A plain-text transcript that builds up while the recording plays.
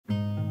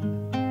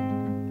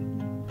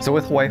So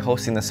with Hawaii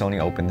hosting the Sony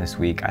Open this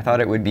week, I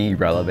thought it would be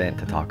relevant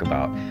to talk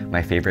about my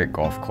favorite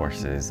golf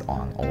courses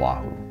on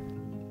Oahu.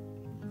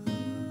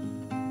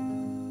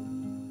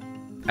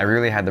 I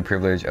really had the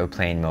privilege of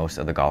playing most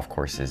of the golf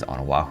courses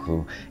on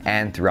Oahu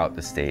and throughout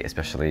the state,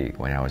 especially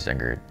when I was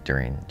younger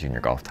during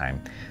junior golf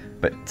time.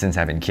 But since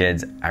having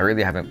kids, I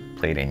really haven't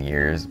played in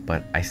years,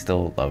 but I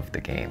still love the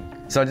game.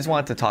 So I just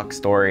wanted to talk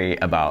story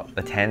about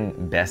the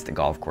 10 best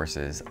golf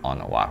courses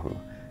on Oahu,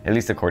 at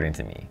least according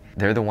to me.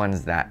 They're the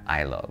ones that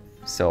I love.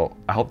 So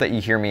I hope that you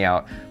hear me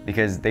out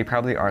because they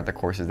probably aren't the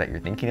courses that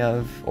you're thinking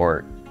of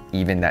or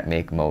even that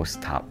make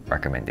most top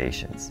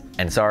recommendations.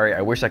 And sorry,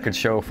 I wish I could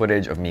show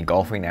footage of me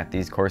golfing at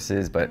these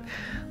courses, but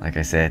like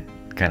I said,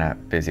 kind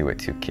of busy with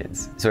 2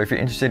 kids. So if you're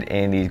interested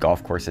in these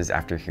golf courses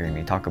after hearing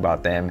me talk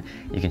about them,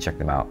 you can check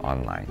them out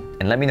online.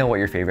 And let me know what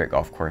your favorite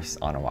golf course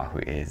on Oahu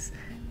is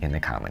in the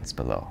comments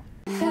below.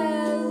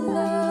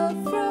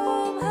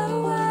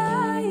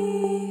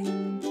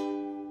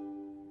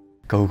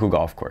 Kahuku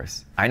Golf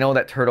Course. I know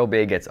that Turtle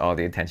Bay gets all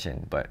the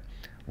attention, but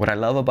what I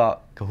love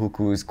about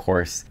Kahuku's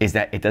course is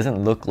that it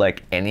doesn't look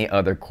like any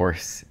other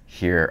course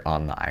here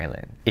on the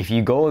island. If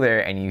you go there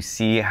and you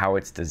see how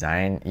it's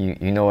designed,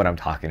 you know what I'm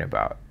talking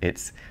about.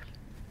 It's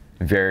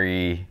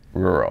very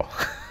rural.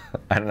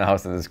 I don't know how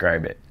else to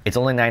describe it. It's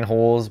only 9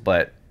 holes,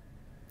 but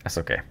that's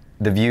okay.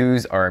 The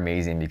views are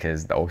amazing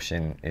because the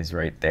ocean is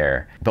right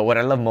there. But what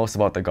I love most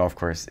about the golf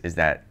course is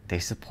that they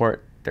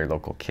support their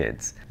local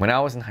kids. When I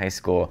was in high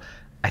school,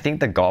 I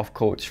think the golf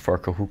coach for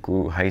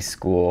Kahuku High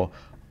School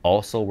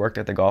also worked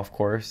at the golf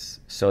course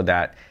so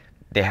that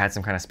they had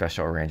some kind of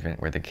special arrangement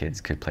where the kids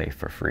could play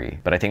for free.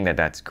 But I think that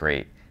that's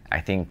great.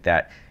 I think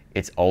that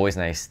it's always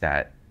nice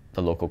that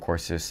the local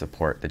courses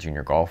support the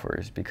junior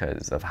golfers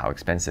because of how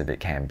expensive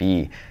it can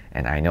be.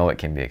 And I know it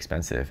can be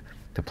expensive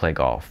to play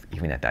golf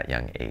even at that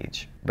young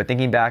age. But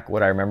thinking back,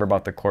 what I remember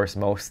about the course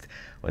most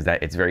was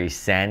that it's very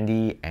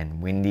sandy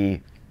and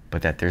windy,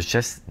 but that there's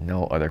just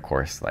no other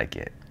course like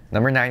it.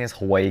 Number 9 is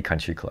Waialae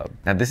Country Club.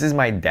 Now this is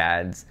my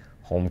dad's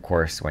home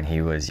course when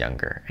he was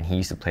younger, and he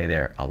used to play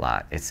there a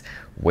lot. It's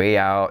way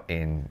out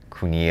in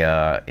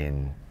Kunia,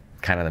 in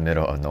kind of the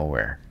middle of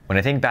nowhere. When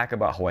I think back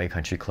about Waialae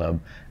Country Club,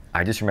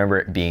 I just remember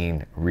it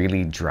being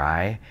really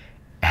dry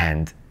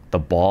and the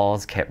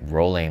balls kept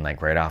rolling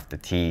like right off the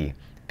tee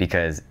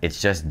because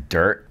it's just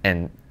dirt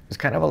and there's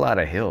kind of a lot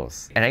of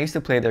hills. And I used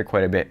to play there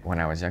quite a bit when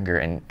I was younger,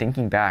 and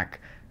thinking back,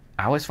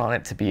 I always found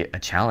it to be a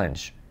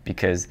challenge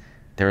because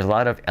there was a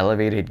lot of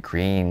elevated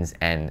greens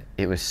and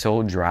it was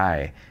so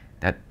dry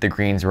that the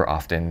greens were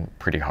often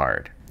pretty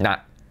hard.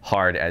 Not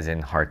hard as in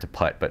hard to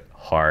putt, but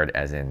hard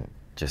as in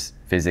just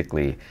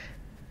physically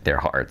they're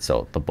hard,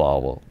 so the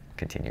ball will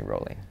continue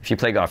rolling. If you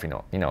play golf, you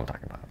know what I'm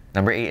talking about.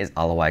 Number 8 is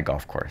Waialae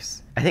Golf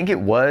Course. I think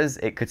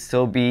it could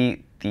still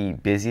be the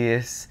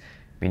busiest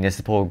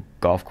municipal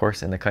golf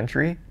course in the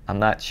country. I'm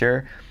not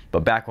sure,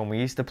 but back when we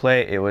used to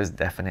play, it was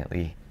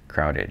definitely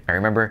crowded. I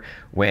remember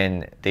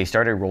when they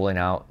started rolling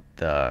out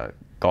the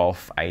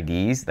golf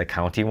IDs, the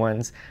county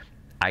ones,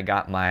 I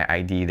got my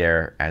ID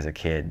there as a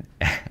kid,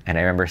 and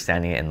I remember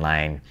standing in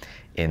line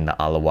in the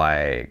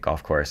Waialae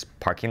Golf Course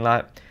parking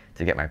lot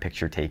to get my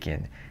picture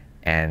taken.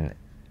 And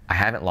I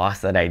haven't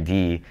lost that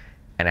ID,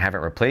 and I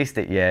haven't replaced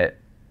it yet.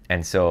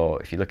 And so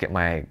if you look at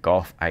my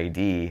golf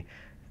ID,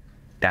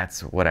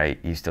 that's what I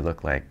used to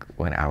look like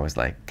when I was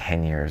like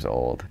 10 years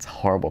old. It's a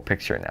horrible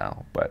picture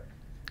now, but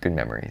good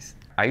memories.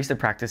 I used to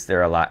practice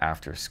there a lot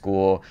after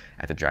school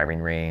at the driving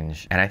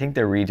range, and I think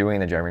they're redoing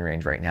the driving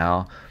range right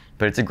now.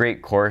 But it's a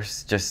great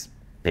course just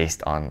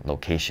based on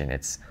location.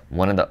 It's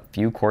one of the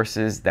few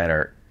courses that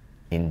are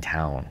in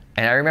town.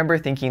 And I remember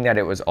thinking that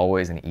it was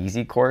always an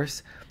easy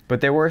course, but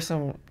there were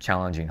some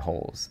challenging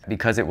holes.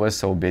 Because it was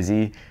so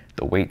busy,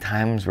 the wait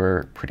times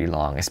were pretty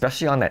long,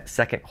 especially on that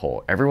second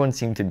hole. Everyone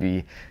seemed to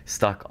be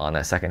stuck on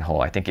that second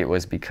hole. I think it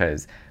was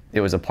because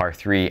it was a par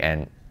 3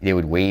 and they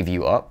would wave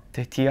you up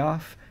to tee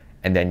off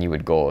and then you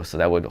would go. So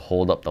that would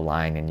hold up the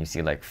line and you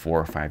see like 4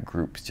 or 5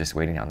 groups just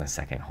waiting on the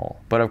second hole.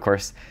 But of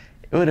course,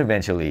 it would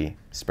eventually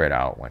spread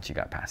out once you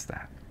got past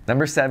that.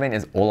 Number 7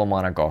 is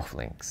Olomana Golf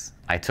Links.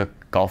 I took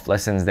golf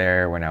lessons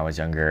there when I was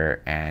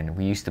younger, and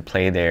we used to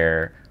play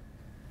there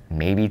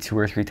maybe 2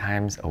 or 3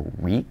 times a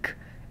week,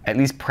 at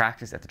least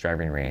practice at the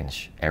driving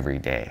range every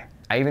day.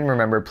 I even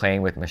remember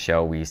playing with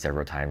Michelle Wee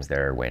several times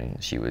there when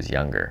she was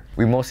younger.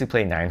 We mostly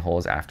played 9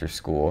 holes after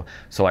school,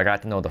 so I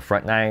got to know the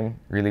front 9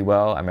 really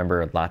well. I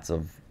remember lots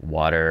of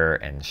water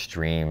and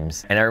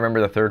streams, and I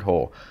remember the 3rd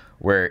hole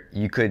where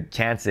you could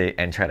chance it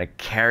and try to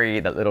carry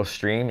that little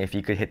stream if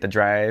you could hit the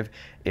drive.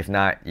 If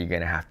not, you're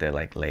gonna have to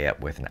like lay up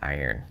with an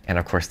iron. And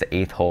of course the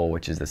 8th hole,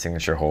 which is the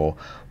signature hole,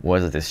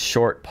 was this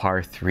short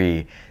par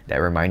 3 that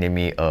reminded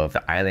me of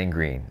the island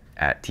green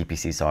at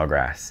TPC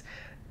Sawgrass.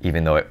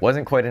 Even though it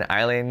wasn't quite an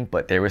island,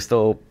 but there was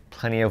still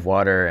plenty of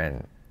water,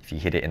 and if you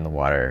hit it in the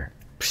water,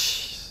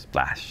 psh,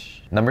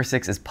 splash. Number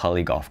 6 is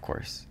Pali Golf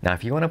Course. Now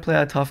if you wanna play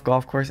a tough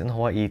golf course in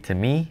Hawaii, to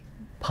me,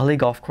 Pali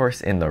Golf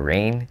Course in the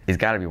rain has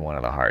got to be one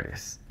of the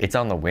hardest. It's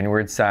on the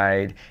windward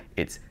side,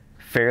 it's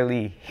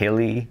fairly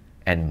hilly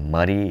and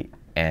muddy,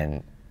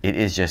 and it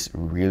is just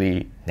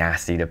really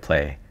nasty to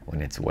play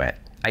when it's wet.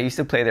 I used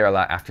to play there a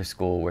lot after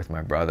school with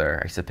my brother.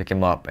 I used to pick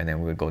him up and then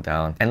we would go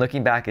down. And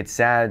looking back, it's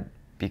sad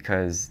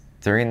because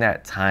during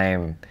that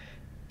time,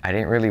 I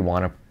didn't really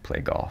want to play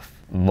golf.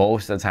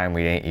 Most of the time,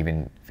 we didn't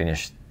even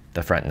finish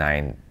the front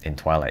nine in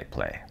twilight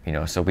play. You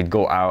know, so we'd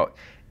go out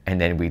and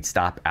then we'd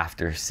stop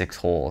after 6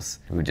 holes.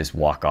 We would just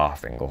walk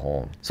off and go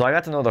home. So I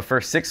got to know the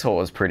first 6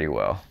 holes pretty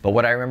well. But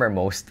what I remember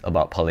most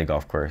about Pali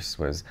Golf Course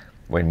was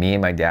when me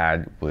and my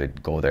dad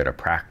would go there to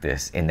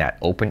practice in that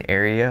open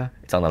area.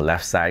 It's on the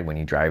left side when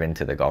you drive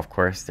into the golf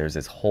course. There's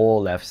this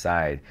whole left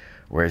side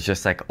where it's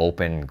just like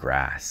open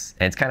grass.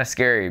 And it's kind of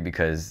scary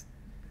because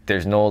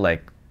there's no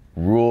like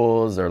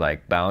rules or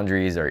like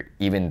boundaries or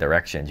even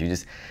directions. You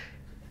just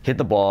hit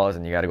the balls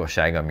and you got to go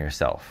shag them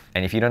yourself.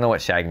 And if you don't know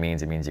what shag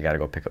means, it means you got to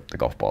go pick up the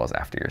golf balls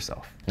after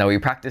yourself. Now we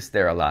practiced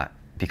there a lot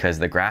because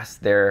the grass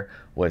there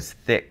was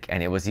thick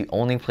and it was the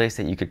only place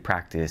that you could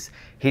practice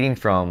hitting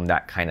from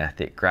that kind of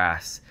thick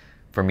grass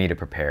for me to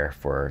prepare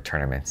for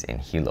tournaments in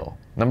Hilo.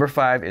 Number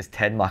 5 is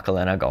Ted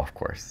Makalena Golf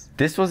Course.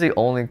 This was the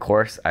only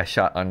course I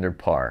shot under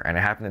par and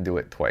I happened to do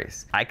it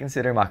twice. I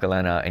consider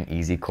Makalena an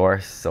easy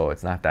course, so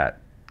it's not that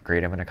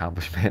great of an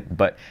accomplishment,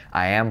 but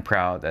I am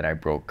proud that I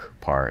broke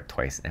par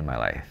twice in my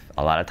life.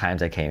 A lot of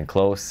times I came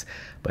close,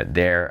 but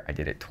there I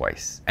did it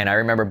twice. And I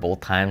remember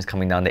both times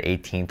coming down the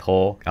 18th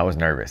hole, I was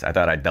nervous. I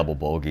thought I'd double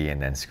bogey and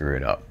then screw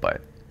it up,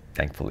 but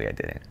thankfully I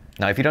didn't.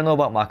 Now, if you don't know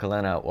about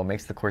Makalena, what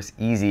makes the course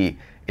easy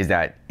is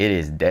that it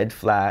is dead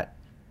flat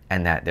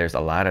and that there's a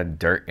lot of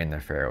dirt in the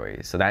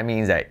fairways. So that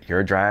means that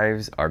your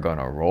drives are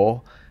gonna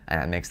roll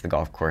and that makes the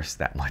golf course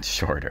that much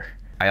shorter.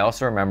 I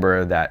also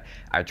remember that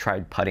I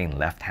tried putting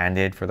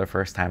left-handed for the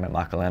first time at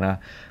Makalena.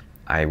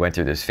 I went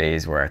through this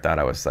phase where I thought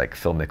I was like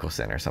Phil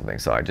Mickelson or something,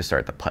 so I just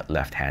started to putt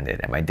left-handed,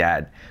 and my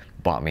dad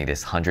bought me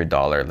this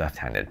 $100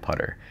 left-handed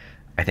putter.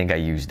 I think I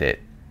used it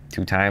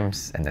 2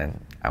 times, and then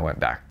I went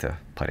back to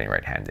putting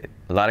right-handed.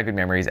 A lot of good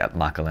memories at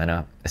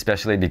Makalena,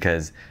 especially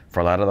because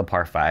for a lot of the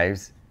par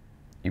 5s,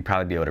 you'd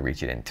probably be able to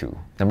reach it in 2.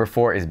 Number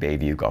 4 is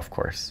Bayview Golf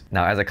Course.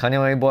 Now, as a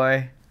Kaneohe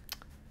boy,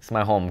 it's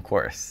my home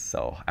course,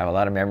 so I have a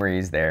lot of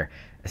memories there,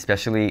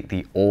 especially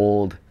the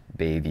old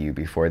Bayview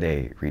before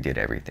they redid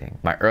everything.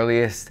 My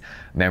earliest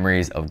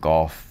memories of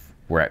golf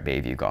were at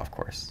Bayview Golf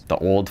Course. The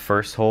old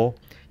first hole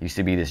used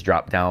to be this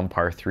drop down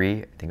par 3.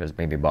 I think it was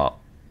maybe about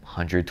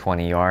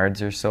 120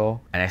 yards or so.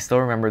 And I still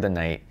remember the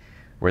night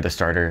where the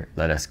starter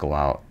let us go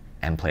out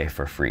and play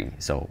for free.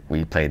 So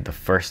we played the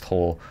first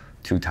hole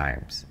 2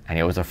 times. And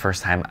it was the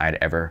first time I'd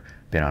ever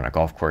been on a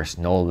golf course.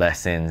 No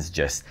lessons,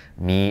 just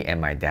me and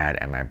my dad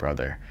and my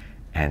brother.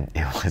 And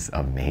it was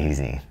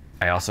amazing.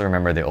 I also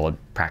remember the old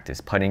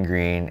practice putting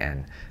green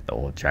and the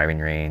old driving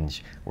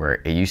range where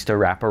it used to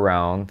wrap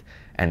around,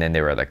 and then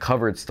there were the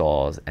covered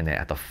stalls, and then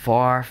at the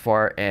far,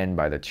 far end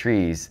by the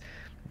trees,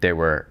 there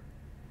were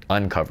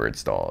uncovered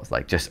stalls,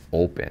 like just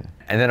open.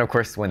 And then of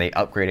course, when they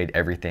upgraded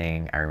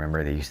everything, I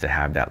remember they used to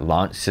have that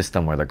launch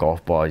system where the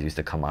golf balls used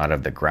to come out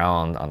of the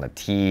ground on the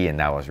tee, and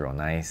that was real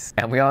nice.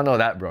 And we all know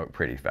that broke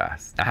pretty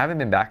fast. I haven't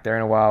been back there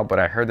in a while, but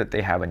I heard that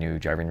they have a new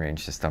driving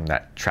range system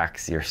that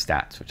tracks your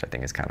stats, which I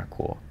think is kind of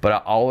cool. But I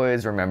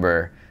always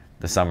remember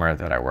the summer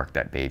that I worked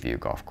at Bayview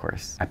Golf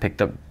Course. I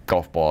picked up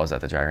golf balls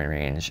at the driving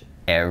range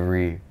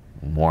every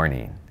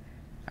morning.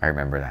 I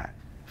remember that.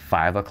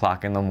 5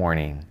 o'clock in the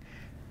morning,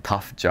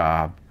 tough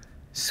job,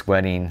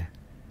 sweating,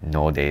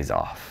 no days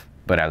off,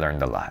 but I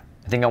learned a lot.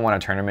 I think I won a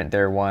tournament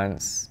there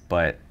once,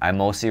 but I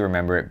mostly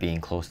remember it being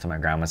close to my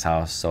grandma's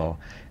house, so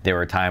there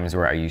were times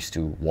where I used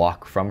to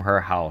walk from her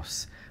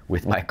house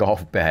with my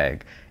golf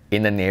bag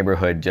in the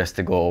neighborhood just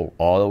to go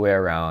all the way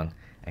around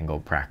and go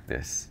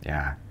practice.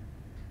 Yeah,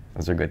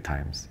 those are good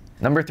times.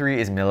 Number 3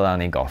 is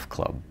Mililani Golf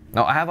Club.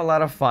 Now, I have a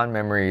lot of fond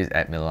memories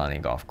at Mililani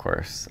Golf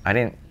Course. I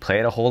didn't play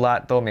it a whole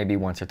lot though, maybe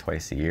once or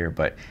twice a year,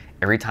 but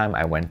every time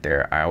I went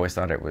there, I always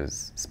thought it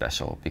was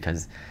special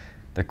because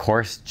the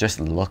course just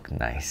looked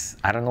nice.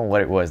 I don't know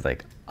what it was,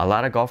 like a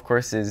lot of golf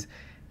courses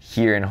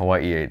here in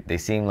Hawaii, they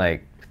seem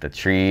like the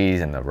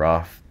trees and the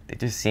rough, they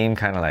just seem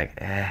kind of like,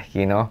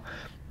 you know?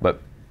 But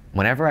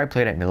whenever I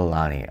played at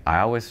Mililani, I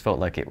always felt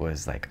like it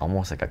was like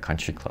almost like a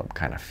country club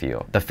kind of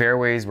feel. The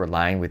fairways were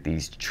lined with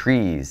these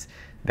trees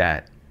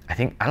that I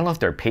don't know if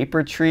they're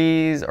paper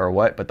trees or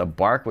what, but the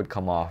bark would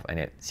come off and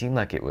it seemed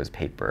like it was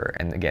paper.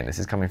 And again, this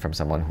is coming from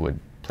someone who would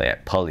play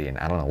at Pali, and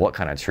I don't know what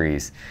kind of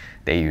trees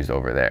they used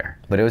over there.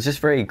 But it was just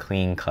very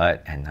clean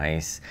cut and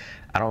nice.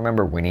 I don't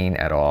remember winning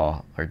at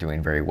all or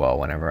doing very well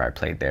whenever I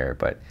played there,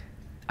 but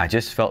I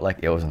just felt like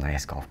it was a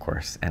nice golf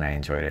course and I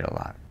enjoyed it a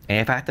lot. And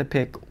if I had to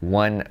pick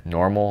one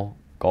normal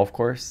golf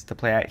course to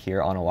play at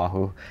here on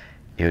Oahu,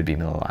 it would be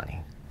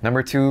Mililani.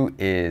 Number 2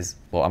 is,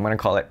 well, I'm gonna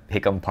call it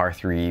Pick'em Par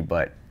 3,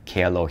 but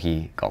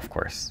Kealohi Golf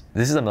Course.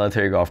 This is a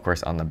military golf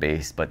course on the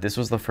base, but this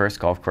was the first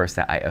golf course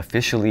that I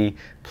officially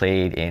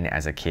played in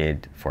as a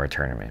kid for a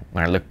tournament.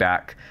 When I look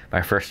back,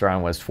 my first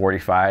round was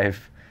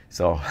 45,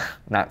 so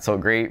not so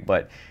great,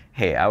 but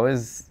hey, I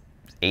was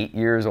 8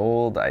 years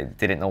old. I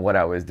didn't know what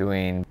I was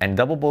doing. And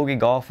double bogey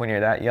golf when you're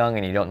that young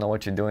and you don't know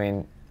what you're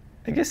doing,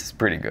 I guess it's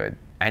pretty good.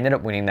 I ended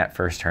up winning that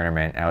first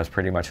tournament. I was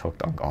pretty much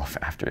hooked on golf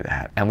after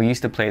that. And we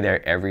used to play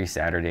there every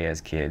Saturday as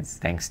kids,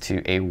 thanks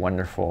to a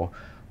wonderful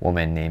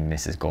woman named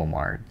Mrs.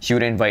 Gomard. She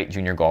would invite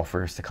junior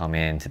golfers to come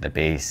in to the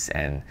base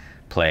and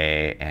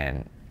play.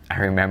 And I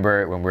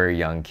remember when we were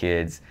young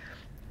kids,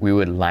 we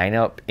would line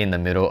up in the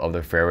middle of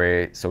the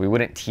fairway. So we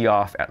wouldn't tee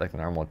off at like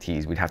normal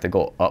tees. We'd have to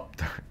go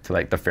up to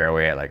like the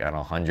fairway at like, I don't know,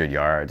 100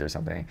 yards or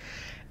something.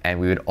 And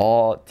we would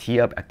all tee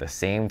up at the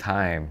same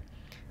time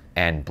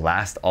and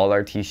blast all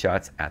our tee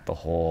shots at the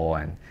hole.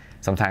 And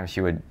sometimes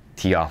she would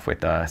tee off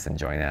with us and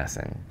join us,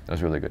 and it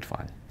was really good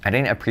fun. I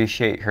didn't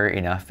appreciate her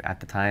enough at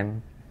the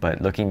time,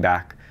 but looking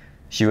back,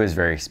 she was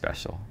very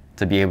special.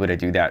 To be able to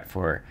do that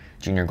for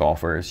junior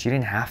golfers, she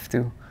didn't have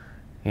to,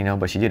 you know,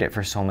 but she did it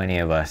for so many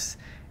of us.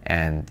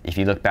 And if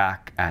you look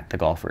back at the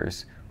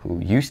golfers who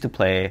used to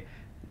play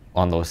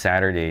on those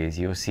Saturdays,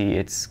 you'll see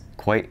it's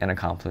quite an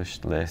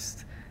accomplished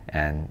list,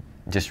 and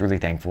just really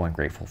thankful and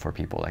grateful for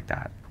people like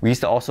that. We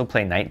used to also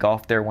play night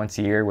golf there once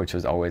a year, which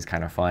was always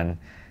kind of fun.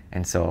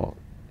 And so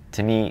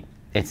to me,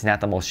 it's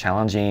not the most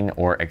challenging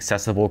or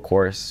accessible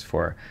course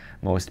for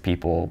most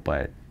people,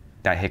 but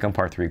that Hickam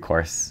Par 3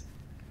 course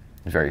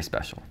is very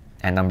special.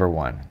 And number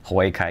one,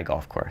 Hawaii Kai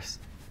Golf Course.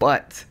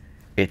 But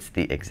it's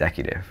the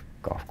executive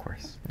golf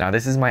course. Now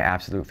this is my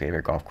absolute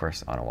favorite golf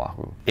course on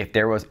Oahu. If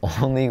there was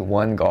only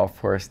one golf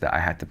course that I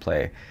had to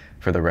play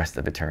for the rest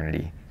of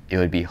eternity, it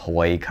would be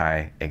Hawaii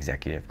Kai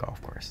Executive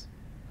Golf Course.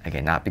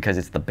 Again, not because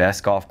it's the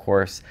best golf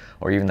course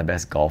or even the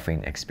best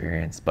golfing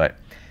experience, but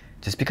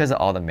just because of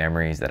all the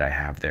memories that I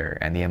have there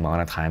and the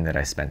amount of time that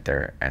I spent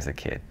there as a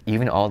kid.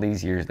 Even all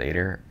these years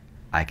later,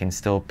 I can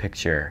still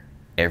picture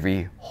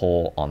every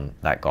hole on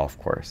that golf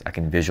course. I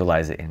can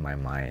visualize it in my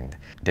mind.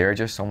 There are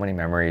just so many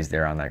memories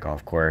there on that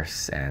golf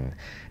course, and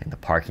in the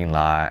parking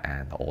lot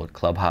and the old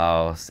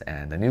clubhouse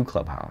and the new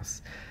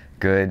clubhouse,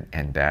 good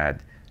and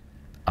bad.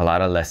 A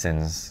lot of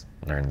lessons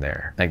learned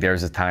there. Like there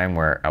was a time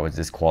where I was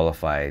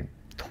disqualified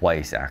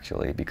twice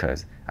actually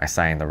because I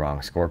signed the wrong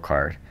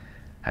scorecard.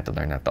 I had to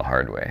learn that the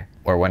hard way.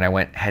 Or when I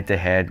went head to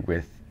head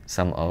with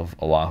some of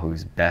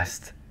Oahu's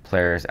best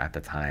players at the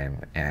time,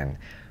 and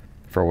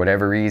for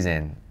whatever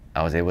reason,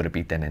 I was able to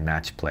beat them in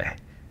match play.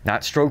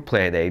 Not stroke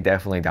play, they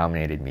definitely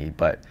dominated me,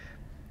 but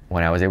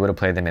when I was able to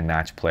play them in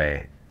match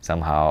play,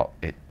 somehow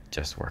it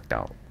just worked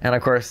out. And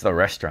of course, the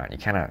restaurant, you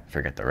cannot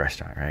forget the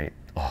restaurant, right?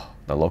 Oh,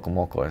 the local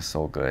mocha is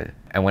so good.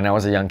 And when I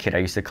was a young kid, I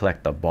used to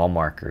collect the ball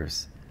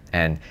markers,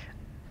 and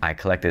I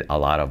collected a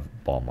lot of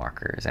ball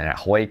markers. And at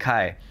Hawaii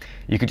Kai,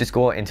 you could just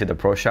go into the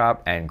pro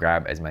shop and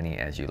grab as many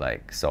as you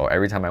like. So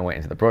every time I went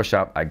into the pro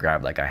shop, I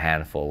grabbed like a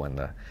handful when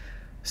the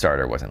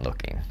starter wasn't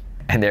looking.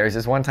 And there was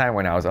this one time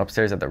when I was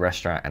upstairs at the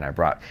restaurant and I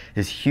brought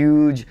this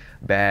huge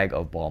bag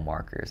of ball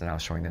markers and I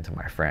was showing them to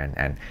my friend,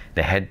 and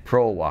the head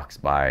pro walks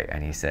by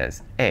and he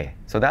says, "Hey,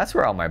 so that's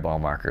where all my ball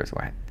markers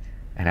went."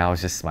 And I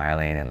was just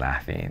smiling and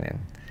laughing, and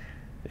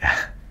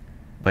yeah.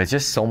 But it's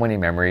just so many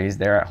memories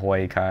there at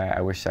Hawaii Kai.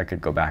 I wish I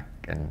could go back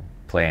and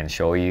play and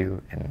show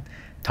you and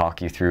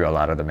talk you through a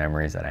lot of the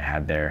memories that I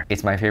had there.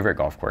 It's my favorite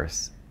golf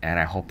course, and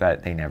I hope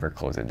that they never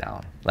close it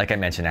down. Like I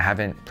mentioned, I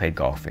haven't played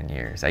golf in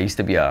years. I used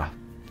to be a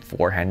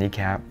 4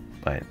 handicap,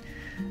 but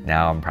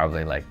now I'm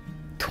probably like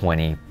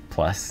 20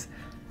 plus.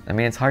 I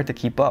mean, it's hard to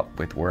keep up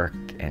with work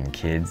and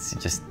kids. You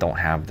just don't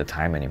have the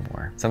time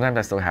anymore. Sometimes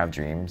I still have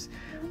dreams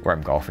where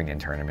I'm golfing in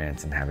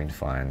tournaments and having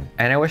fun.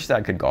 And I wish that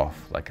I could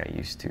golf like I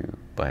used to,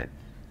 but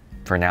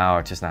for now,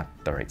 it's just not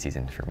the right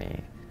season for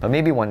me. But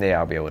maybe one day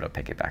I'll be able to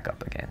pick it back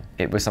up again.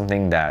 It was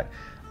something that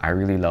I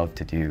really loved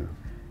to do,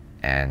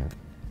 and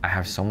I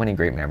have so many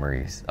great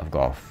memories of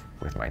golf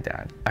with my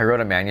dad. I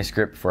wrote a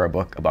manuscript for a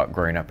book about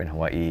growing up in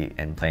Hawaii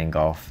and playing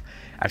golf.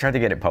 I tried to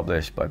get it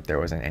published, but there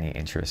wasn't any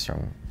interest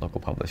from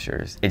local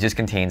publishers. It just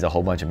contains a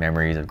whole bunch of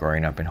memories of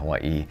growing up in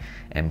Hawaii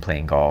and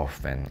playing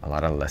golf, and a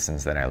lot of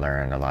lessons that I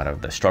learned, a lot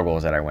of the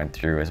struggles that I went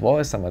through, as well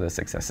as some of the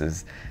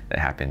successes that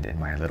happened in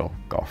my little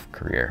golf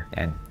career.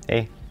 And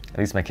hey, at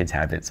least my kids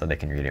have it so they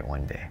can read it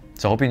one day.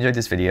 So I hope you enjoyed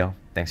this video.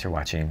 Thanks for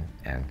watching,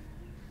 and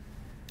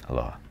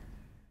aloha.